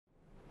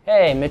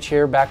Hey, Mitch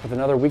here, back with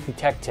another weekly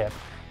tech tip.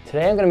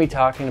 Today I'm going to be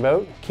talking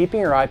about keeping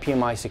your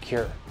IPMI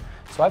secure.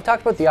 So I've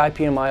talked about the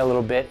IPMI a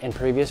little bit in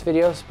previous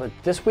videos, but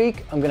this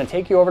week I'm going to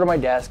take you over to my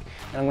desk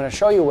and I'm going to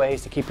show you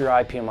ways to keep your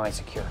IPMI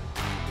secure.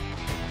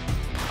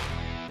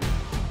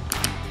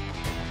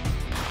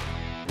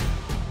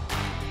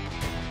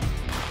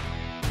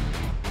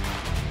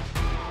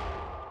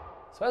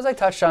 So as I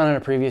touched on in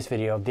a previous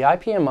video, the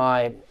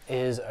IPMI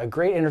is a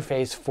great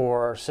interface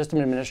for system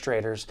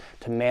administrators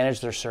to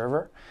manage their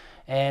server.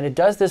 And it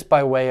does this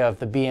by way of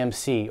the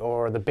BMC,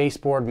 or the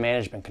Baseboard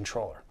Management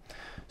Controller.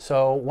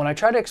 So when I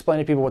try to explain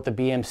to people what the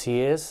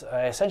BMC is,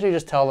 I essentially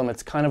just tell them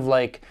it's kind of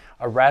like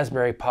a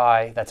Raspberry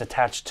Pi that's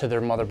attached to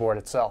their motherboard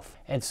itself.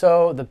 And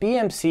so the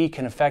BMC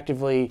can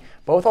effectively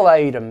both allow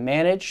you to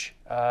manage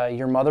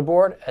your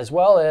motherboard, as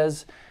well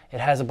as it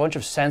has a bunch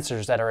of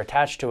sensors that are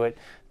attached to it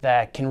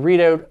that can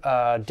read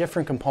out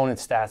different component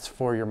stats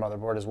for your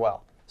motherboard as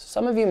well. So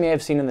some of you may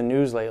have seen in the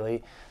news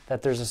lately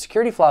that there's a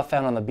security flaw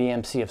found on the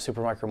BMC of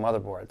Supermicro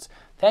motherboards.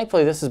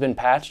 Thankfully, this has been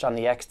patched on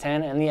the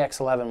X10 and the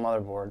X11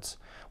 motherboards,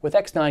 with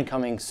X9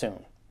 coming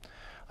soon.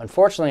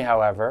 Unfortunately,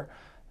 however,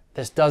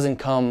 this doesn't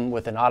come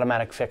with an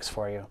automatic fix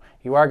for you.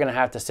 You are going to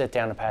have to sit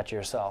down and patch it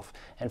yourself.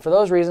 And for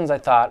those reasons, I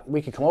thought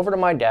we could come over to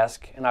my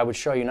desk and I would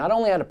show you not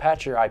only how to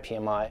patch your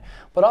IPMI,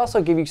 but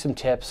also give you some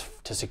tips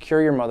to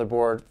secure your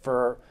motherboard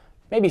for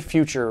maybe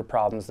future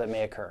problems that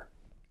may occur.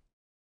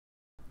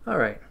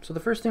 Alright, so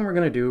the first thing we're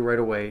going to do right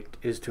away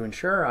is to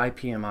ensure our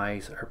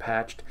IPMIs are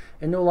patched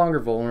and no longer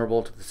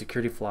vulnerable to the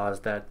security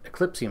flaws that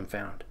Eclipsium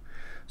found.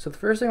 So the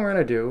first thing we're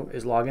going to do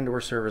is log into our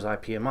server's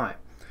IPMI.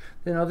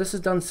 Now this is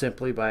done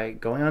simply by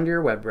going onto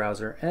your web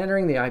browser and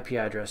entering the IP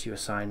address you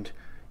assigned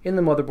in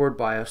the motherboard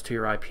BIOS to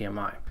your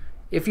IPMI.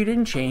 If you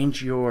didn't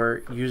change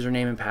your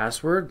username and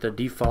password, the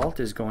default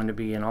is going to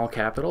be in all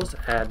capitals,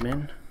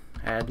 admin,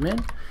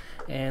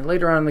 and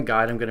later on in the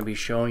guide I'm going to be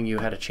showing you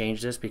how to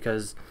change this,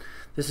 because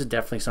this is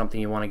definitely something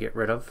you want to get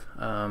rid of.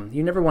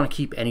 You never want to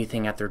keep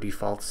anything at their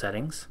default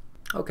settings.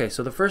 Okay,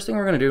 so the first thing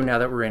we're going to do now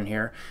that we're in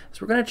here is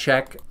we're going to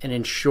check and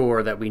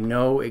ensure that we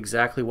know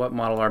exactly what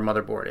model our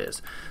motherboard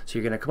is. So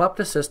you're going to come up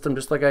to System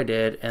just like I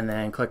did and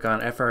then click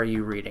on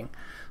FRU Reading.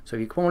 So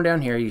if you come on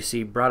down here, you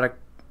see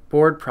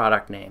board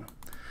product name.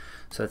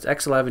 So it's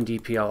X11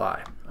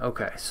 DPLI.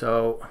 Okay,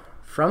 so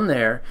from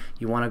there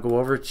you want to go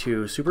over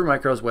to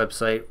Supermicro's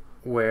website,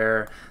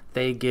 where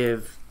they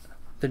give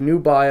the new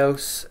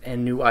BIOS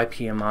and new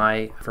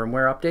IPMI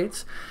firmware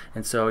updates.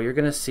 And so you're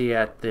going to see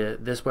at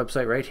this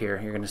website right here,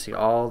 you're going to see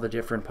all the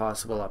different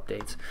possible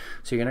updates.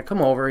 So you're going to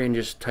come over and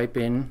just type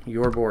in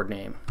your board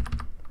name.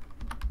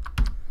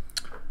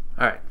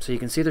 Alright, so you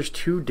can see there's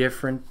two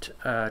different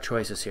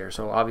choices here.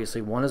 So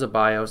obviously one is a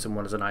BIOS and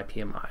one is an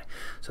IPMI.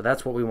 So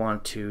that's what we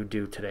want to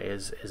do today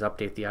is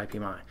update the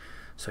IPMI.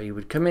 So you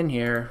would come in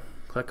here,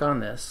 click on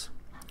this,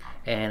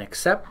 and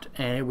accept,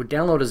 and it would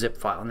download a zip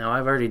file. Now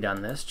I've already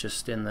done this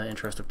just in the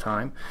interest of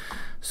time.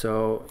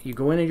 So you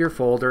go into your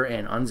folder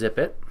and unzip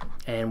it,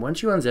 and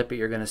once you unzip it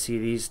you're going to see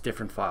these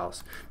different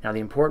files. Now the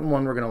important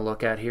one we're going to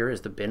look at here is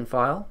the bin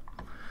file.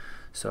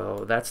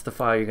 So that's the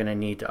file you're going to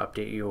need to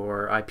update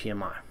your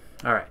IPMI.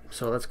 Alright,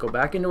 so let's go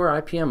back into our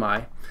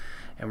IPMI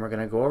and we're going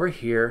to go over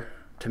here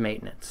to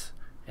maintenance.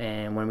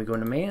 And when we go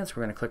into maintenance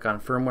we're going to click on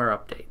firmware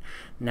update.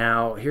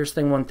 Now here's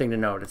one thing to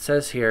note. It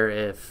says here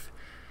if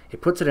it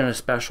puts it in a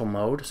special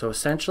mode. So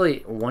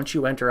essentially, once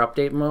you enter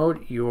update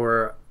mode,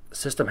 your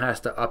system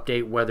has to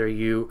update whether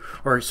you,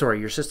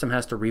 your system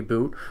has to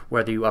reboot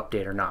whether you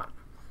update or not.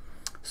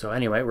 So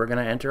anyway, we're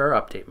going to enter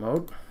our update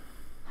mode.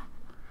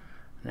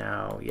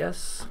 Now,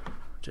 yes,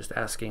 just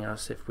asking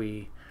us if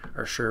we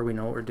are sure we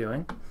know what we're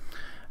doing.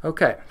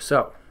 Okay,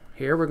 so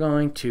here we're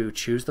going to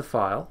choose the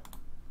file.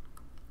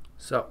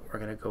 So we're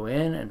going to go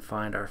in and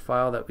find our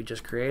file that we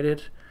just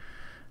created,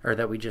 or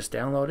that we just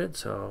downloaded.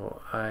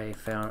 So I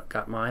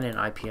got mine in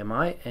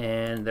IPMI,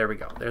 and there we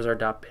go. There's our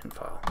 .bin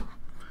file.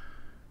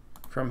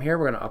 From here,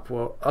 we're going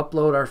to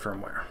upload our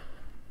firmware.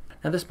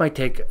 Now this might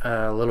take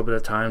a little bit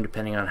of time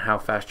depending on how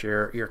fast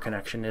your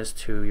connection is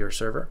to your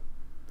server.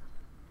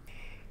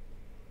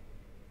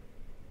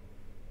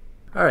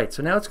 Alright,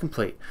 so now it's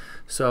complete.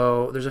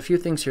 So there's a few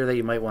things here that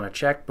you might want to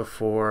check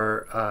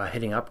before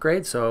hitting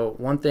upgrade. So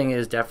one thing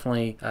is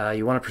definitely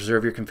you want to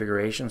preserve your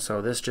configuration.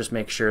 So this just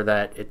makes sure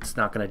that it's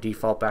not going to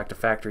default back to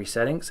factory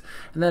settings.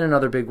 And then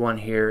another big one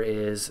here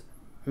is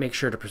make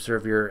sure to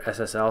preserve your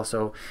SSL.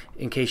 So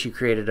in case you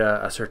created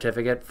a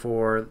certificate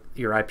for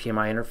your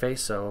IPMI interface,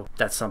 so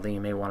that's something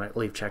you may want to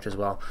leave checked as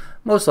well.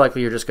 Most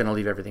likely you're just going to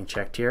leave everything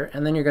checked here,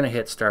 and then you're going to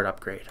hit start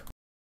upgrade.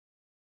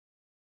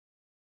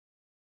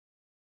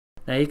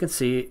 Now you can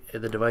see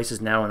the device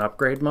is now in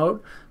upgrade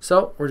mode,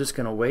 so we're just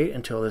going to wait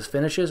until this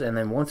finishes, and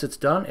then once it's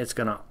done, it's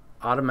going to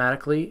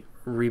automatically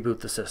reboot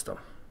the system.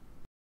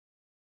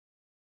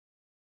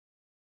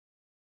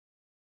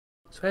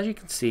 So as you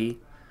can see,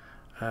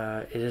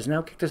 it has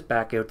now kicked us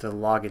back out to the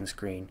login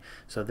screen.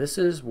 So this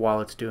is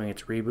while it's doing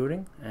its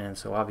rebooting, and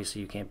so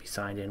obviously you can't be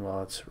signed in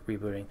while it's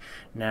rebooting.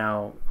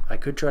 Now I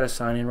could try to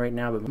sign in right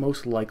now, but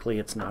most likely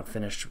it's not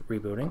finished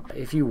rebooting.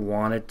 If you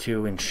wanted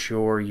to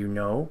ensure you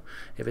know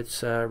if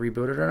it's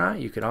rebooted or not,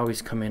 you could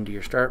always come into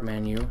your start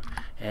menu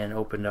and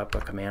open up a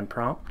command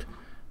prompt,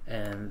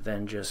 and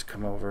then just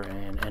come over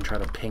and try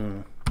to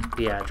ping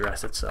the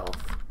address itself.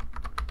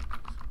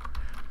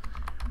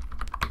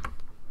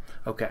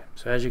 Okay,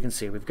 so as you can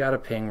see, we've got a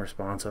ping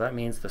response, so that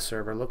means the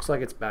server looks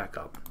like it's back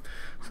up.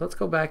 So let's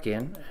go back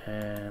in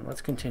and let's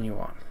continue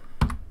on.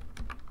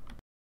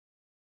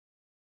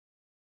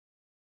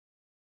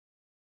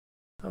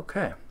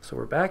 Okay, so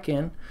we're back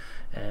in,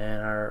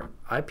 and our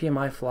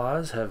IPMI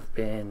flaws have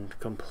been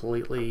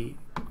completely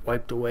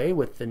wiped away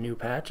with the new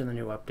patch and the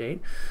new update,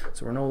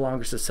 so we're no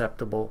longer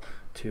susceptible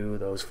to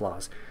those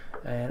flaws.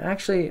 And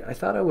actually, I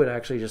thought I would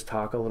actually just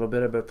talk a little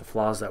bit about the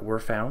flaws that were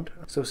found.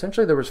 So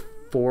essentially there was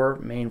 4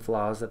 main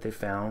flaws that they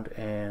found,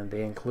 and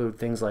they include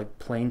things like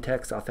plain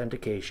text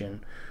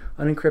authentication,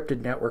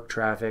 unencrypted network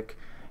traffic,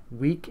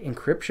 weak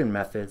encryption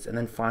methods, and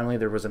then finally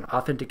there was an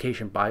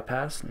authentication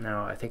bypass.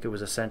 Now I think it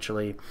was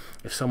essentially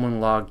if someone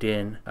logged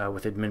in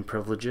with admin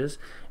privileges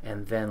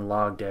and then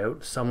logged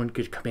out, someone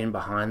could come in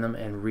behind them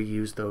and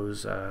reuse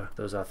those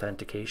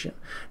authentication.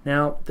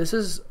 Now this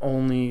is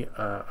only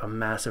a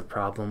massive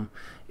problem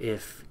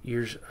if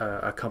you're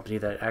a company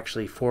that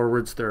actually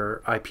forwards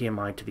their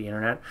IPMI to the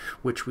internet,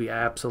 which we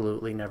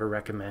absolutely never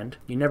recommend.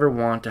 You never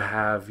want to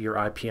have your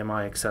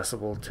IPMI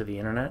accessible to the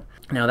internet.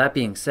 Now that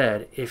being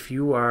said, if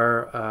you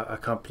are a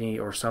company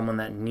or someone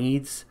that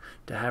needs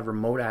to have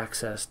remote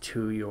access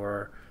to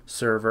your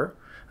server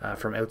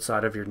from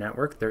outside of your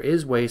network, there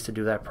is ways to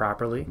do that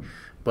properly,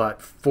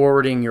 but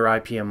forwarding your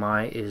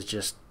IPMI is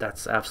just,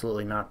 that's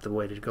absolutely not the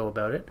way to go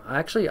about it.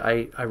 Actually,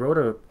 I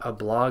wrote a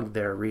blog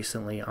there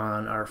recently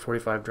on our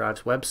 45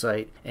 Drives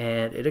website,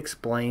 and it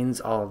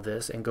explains all of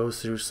this and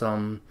goes through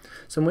some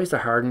ways to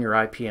harden your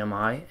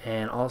IPMI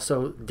and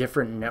also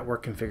different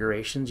network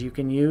configurations you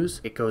can use.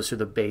 It goes through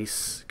the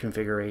base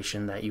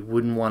configuration that you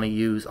wouldn't want to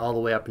use all the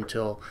way up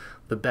until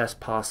the best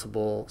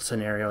possible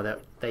scenario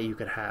that you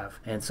could have.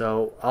 And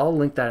so I'll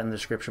link that in the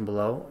description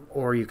below,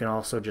 or you can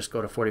also just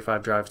go to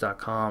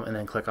 45drives.com and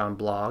then click on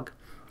blog,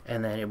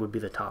 and then it would be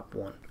the top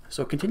one.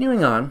 So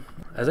continuing on,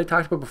 as I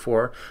talked about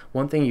before,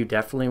 one thing you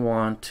definitely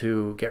want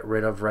to get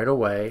rid of right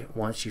away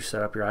once you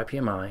set up your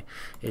IPMI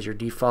is your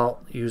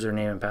default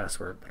username and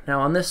password.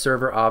 Now on this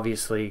server,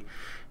 obviously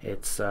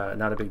it's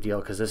not a big deal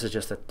because this is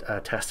just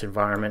a test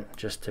environment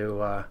just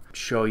to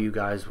show you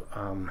guys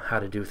how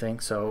to do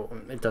things, so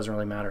it doesn't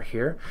really matter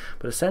here.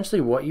 But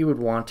essentially what you would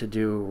want to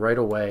do right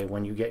away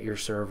when you get your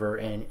server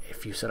and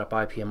if you set up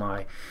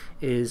IPMI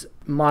is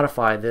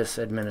modify this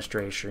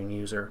administration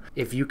user.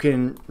 If you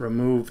can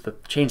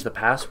change the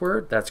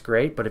password, that's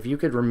great, but if you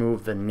could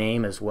remove the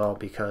name as well,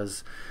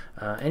 because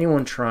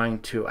anyone trying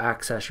to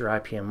access your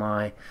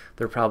IPMI,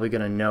 they're probably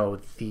going to know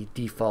the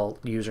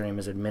default username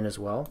is admin as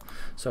well.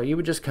 So you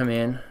would just come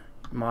in,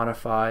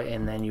 modify,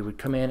 and then you would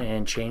come in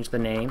and change the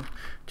name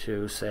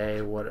to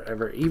say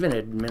whatever, even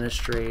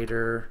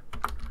administrator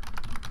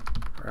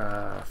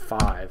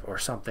 5 or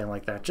something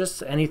like that,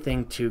 just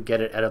anything to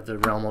get it out of the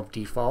realm of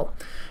default.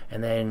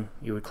 And then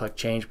you would click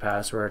change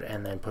password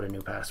and then put a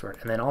new password,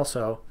 and then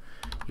also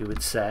you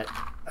would set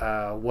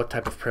what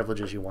type of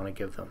privileges you want to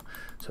give them.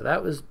 So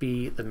that would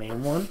be the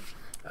main one.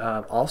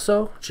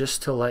 Also,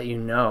 just to let you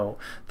know,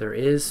 there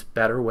is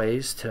better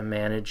ways to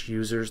manage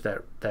users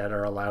that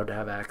are allowed to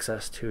have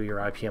access to your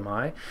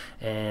IPMI,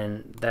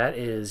 and that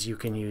is you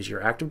can use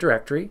your Active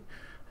Directory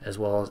as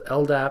well as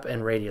LDAP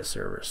and Radius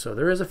servers. So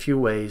there is a few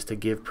ways to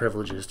give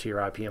privileges to your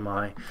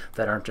IPMI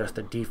that aren't just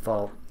the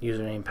default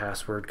username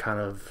password kind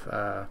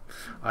of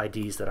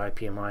IDs that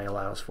IPMI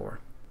allows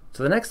for.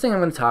 So the next thing I'm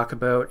going to talk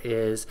about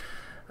is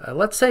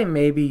let's say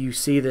maybe you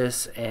see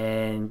this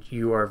and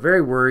you are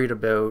very worried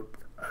about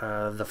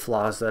the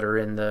flaws that are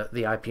in the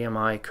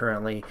IPMI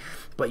currently,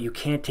 but you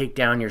can't take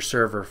down your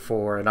server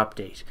for an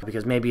update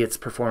because maybe it's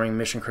performing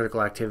mission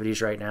critical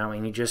activities right now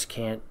and you just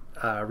can't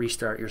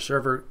restart your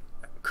server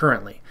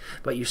currently,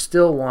 but you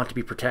still want to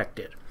be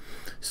protected.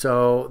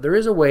 So there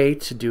is a way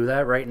to do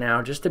that right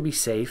now just to be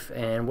safe,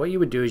 and what you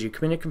would do is you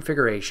come into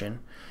configuration,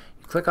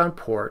 you click on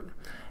port,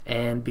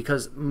 and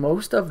because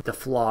most of the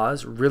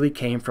flaws really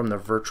came from the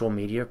virtual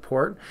media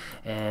port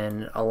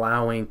and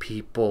allowing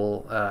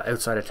people,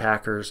 outside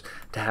attackers,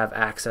 to have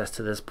access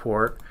to this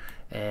port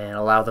and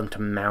allow them to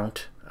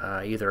mount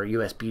either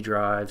USB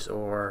drives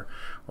or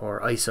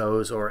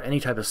ISOs or any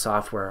type of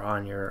software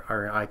on your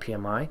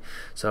IPMI.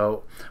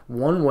 So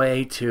one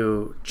way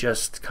to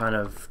just kind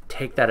of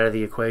take that out of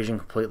the equation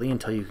completely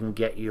until you can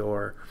get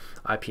your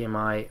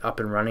IPMI up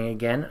and running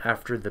again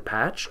after the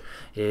patch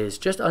is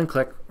just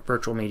unclick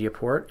virtual media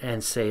port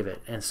and save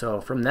it. And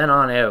so from then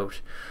on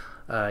out,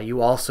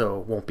 you also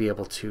won't be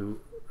able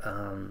to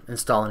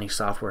install any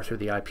software through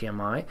the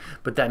IPMI,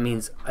 but that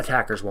means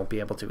attackers won't be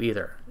able to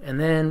either. And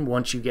then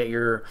once you get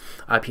your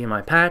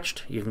IPMI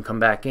patched, you can come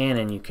back in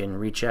and you can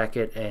recheck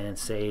it and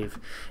save,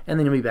 and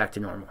then you'll be back to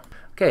normal.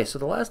 Okay, so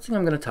the last thing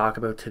I'm going to talk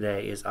about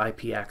today is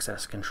IP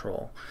access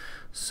control.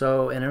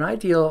 So in an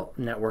ideal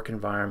network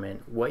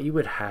environment, what you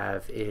would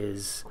have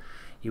is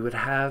you would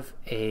have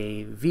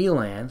a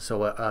VLAN,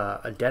 so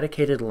a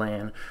dedicated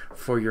LAN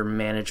for your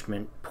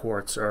management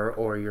ports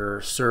or your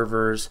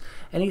servers,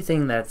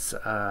 anything that's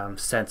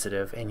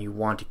sensitive and you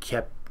want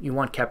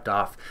kept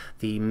off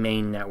the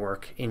main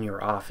network in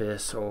your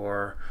office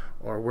or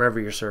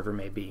wherever your server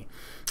may be.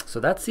 So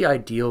that's the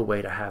ideal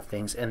way to have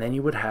things, and then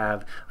you would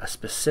have a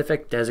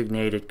specific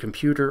designated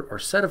computer or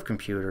set of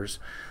computers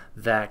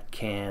that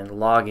can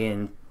log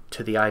in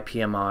to the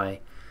IPMI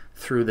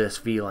through this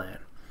VLAN.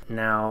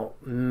 Now,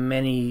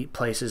 many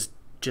places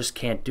just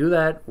can't do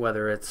that,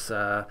 whether it's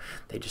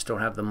they just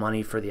don't have the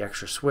money for the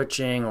extra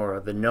switching or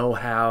the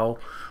know-how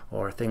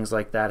or things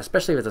like that.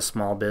 Especially with a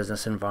small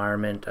business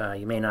environment,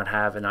 you may not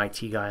have an IT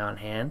guy on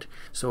hand.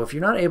 So if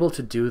you're not able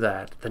to do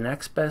that, the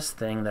next best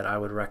thing that I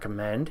would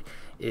recommend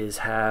is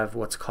have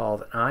what's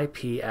called an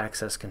IP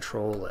access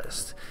control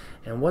list.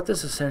 And what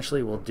this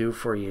essentially will do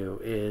for you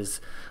is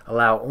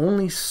allow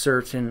only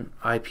certain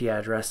IP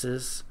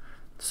addresses,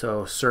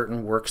 so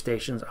certain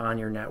workstations on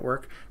your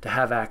network, to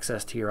have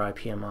access to your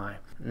IPMI.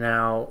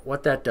 Now,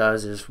 what that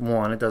does is,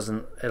 one, it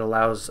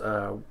allows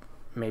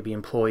maybe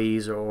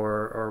employees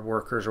or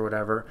workers or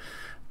whatever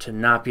to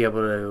not be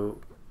able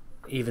to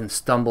even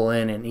stumble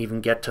in and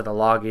even get to the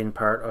login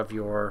part of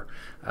your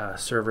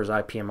server's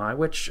IPMI,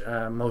 which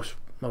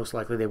most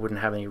likely they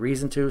wouldn't have any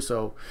reason to,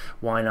 so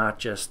why not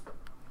just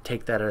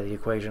take that out of the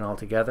equation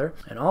altogether.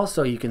 And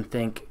also you can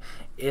think,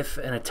 if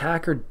an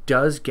attacker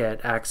does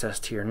get access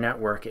to your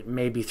network, it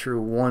may be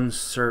through one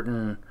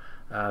certain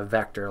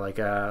vector, like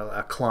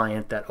a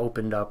client that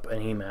opened up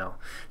an email.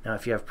 Now,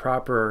 if you have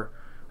proper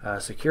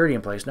security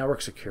in place,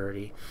 network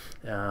security,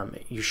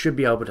 you should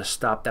be able to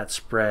stop that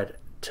spread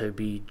to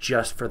be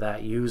just for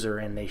that user,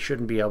 and they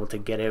shouldn't be able to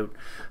get out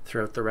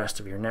throughout the rest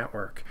of your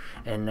network.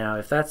 And now,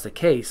 if that's the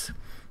case,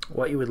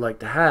 what you would like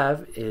to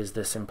have is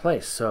this in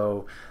place.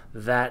 So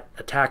that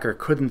attacker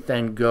couldn't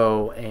then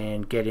go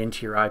and get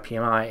into your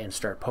IPMI and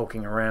start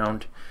poking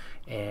around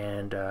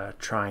and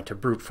trying to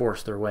brute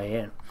force their way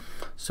in.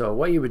 So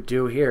what you would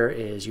do here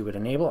is you would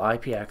enable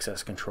IP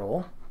access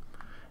control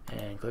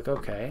and click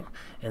OK.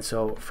 And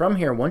so from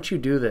here, once you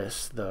do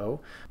this,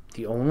 though,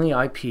 the only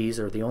IPs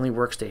or the only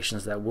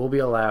workstations that will be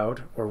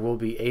allowed or will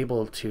be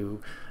able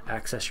to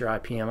access your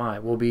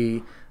IPMI will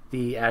be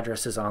the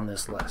addresses on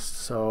this list.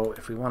 So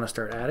if we want to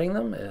start adding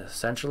them,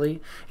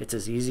 essentially it's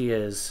as easy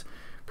as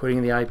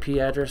putting the IP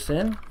address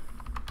in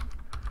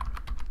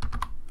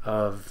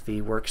of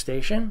the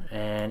workstation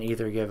and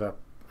either give a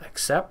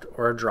accept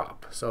or a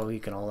drop. So you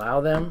can allow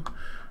them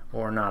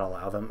or not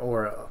allow them,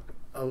 or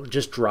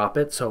just drop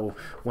it. So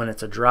when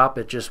it's a drop,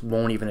 it just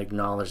won't even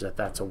acknowledge that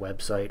that's a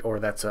website or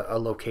that's a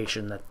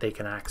location that they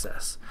can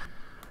access.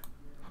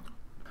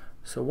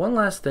 So one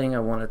last thing I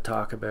want to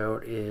talk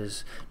about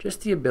is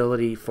just the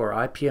ability for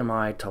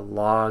IPMI to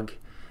log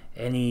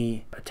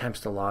any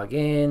attempts to log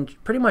in.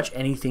 Pretty much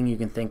anything you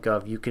can think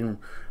of, you can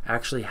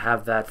actually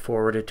have that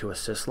forwarded to a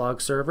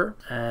syslog server,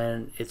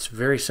 and it's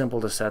very simple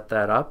to set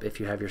that up. If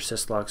you have your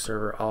syslog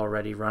server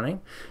already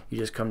running, you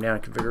just come down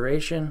to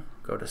configuration,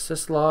 go to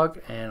syslog,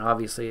 and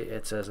obviously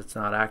it says it's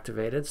not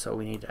activated, so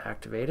we need to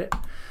activate it.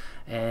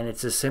 And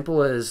it's as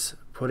simple as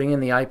putting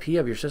in the IP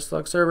of your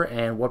syslog server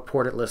and what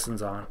port it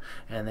listens on,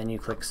 and then you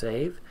click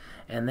save.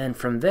 And then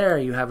from there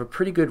you have a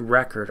pretty good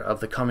record of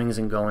the comings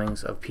and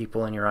goings of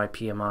people in your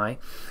IPMI,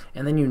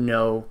 and then you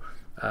know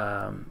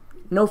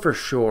for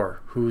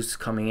sure who's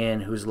coming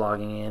in, who's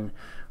logging in,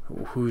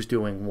 who's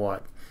doing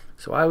what.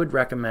 So I would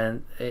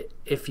recommend,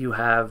 if you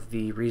have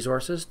the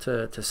resources,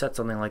 to set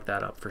something like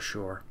that up for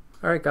sure.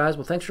 Alright guys,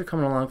 well thanks for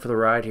coming along for the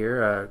ride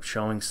here,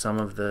 showing some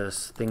of the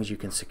things you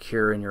can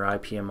secure in your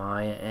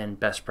IPMI and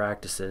best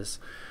practices.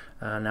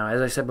 Now,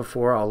 as I said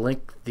before, I'll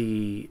link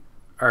the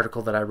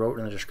article that I wrote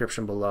in the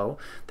description below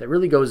that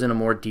really goes into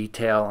more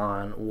detail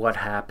on what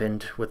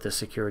happened with the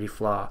security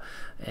flaw,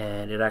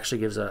 and it actually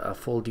gives a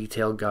full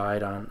detailed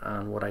guide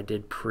on what I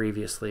did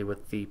previously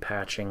with the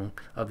patching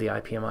of the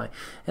IPMI,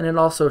 and it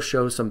also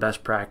shows some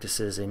best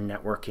practices in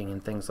networking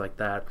and things like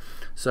that.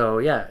 So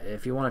yeah,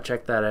 if you want to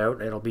check that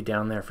out, it'll be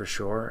down there for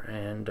sure,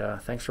 and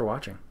thanks for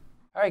watching.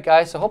 Alright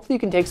guys, so hopefully you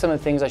can take some of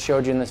the things I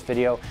showed you in this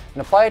video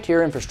and apply it to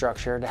your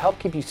infrastructure to help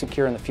keep you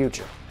secure in the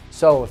future.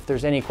 So if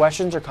there's any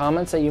questions or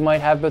comments that you might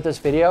have about this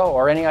video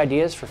or any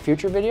ideas for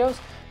future videos,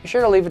 be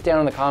sure to leave it down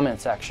in the comment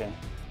section.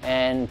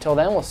 And until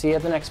then, we'll see you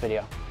at the next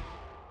video.